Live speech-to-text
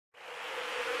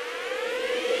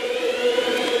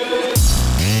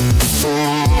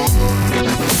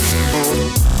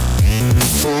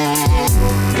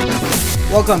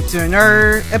Welcome to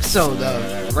another episode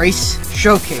of Race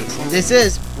Showcase, and this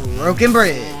is Broken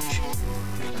Bridge.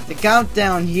 The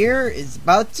countdown here is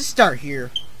about to start here.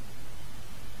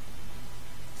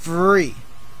 3,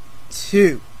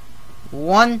 2,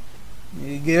 1,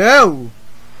 go!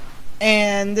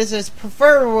 And this is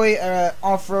preferably an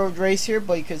off-road race here,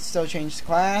 but you could still change the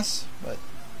class. But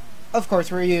of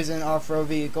course, we're using off-road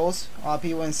vehicles. A lot of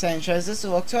people in Sanchez's, it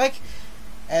looks like,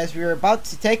 as we're about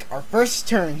to take our first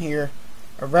turn here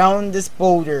around this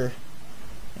boulder.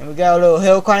 And we got a little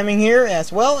hill climbing here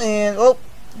as well, and oh,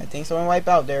 I think someone wiped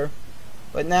out there.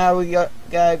 But now we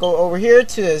gotta go over here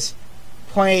to this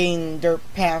plain dirt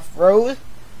path road.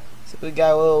 So we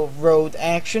got a little road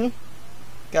action.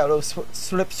 Got a little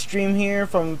slipstream here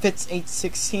from Fitz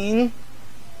 816.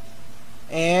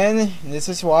 And this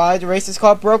is why the race is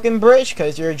called Broken Bridge,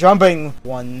 because you're jumping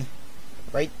one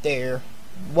right there.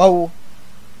 Whoa.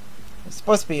 It's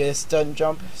supposed to be a stunt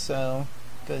jump, so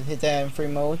could hit that in free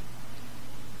mode.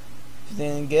 If you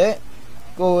didn't get it,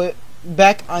 go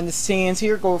back on the sands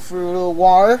here, go through a little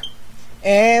water,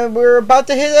 and we're about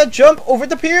to hit a jump over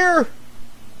the pier.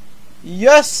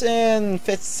 Yes, and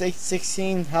Fitz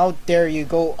 816, how dare you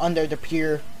go under the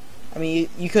pier? I mean,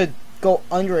 you could go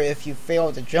under it if you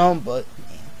fail to jump, but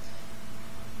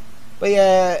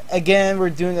yeah, again, we're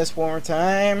doing this one more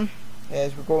time,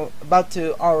 as we're about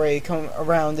to already come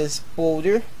around this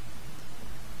boulder.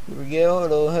 Here we go, a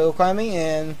little hill climbing,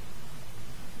 and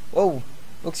whoa,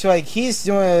 looks like he's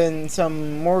doing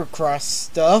some more cross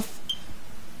stuff.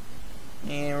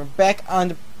 And we're back on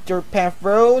the dirt path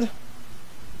road.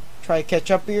 Try to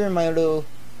catch up here in my little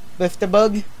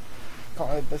biff-the-bug.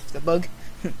 Call it biff-the-bug.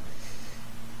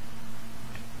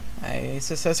 I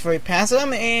successfully passed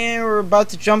him, and we're about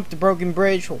to jump the broken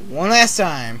bridge one last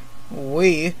time.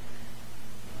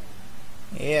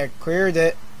 Yeah, cleared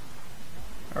it.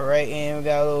 Alright, and we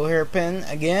got a little hairpin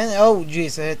again. Oh,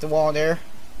 jeez, I hit the wall there.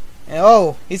 And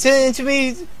oh, he's hitting into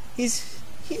me. He's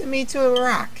hitting me to a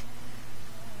rock.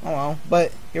 Oh well,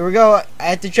 but here we go. I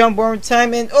had to jump one more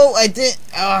time, and oh, I did.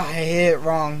 Oh, I hit it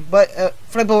wrong. But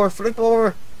flip over, flip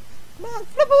over. Come on,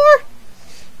 flip over.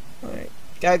 Alright,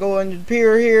 gotta go under the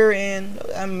pier here, and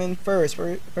I'm in first.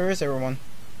 Where is everyone?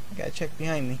 I gotta check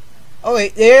behind me. Oh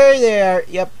wait, there they are.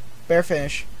 Yep, bare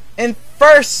finish. In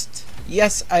first!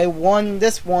 Yes, I won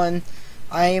this one.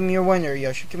 I am your winner,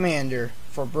 Yoshi Commander,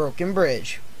 for Broken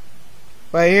Bridge.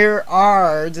 But here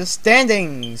are the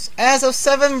standings. As of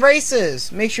 7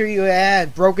 races, make sure you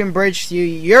add Broken Bridge to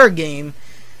your game.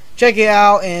 Check it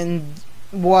out and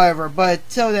whatever. But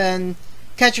till then,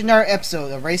 catch another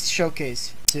episode of Race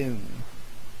Showcase soon.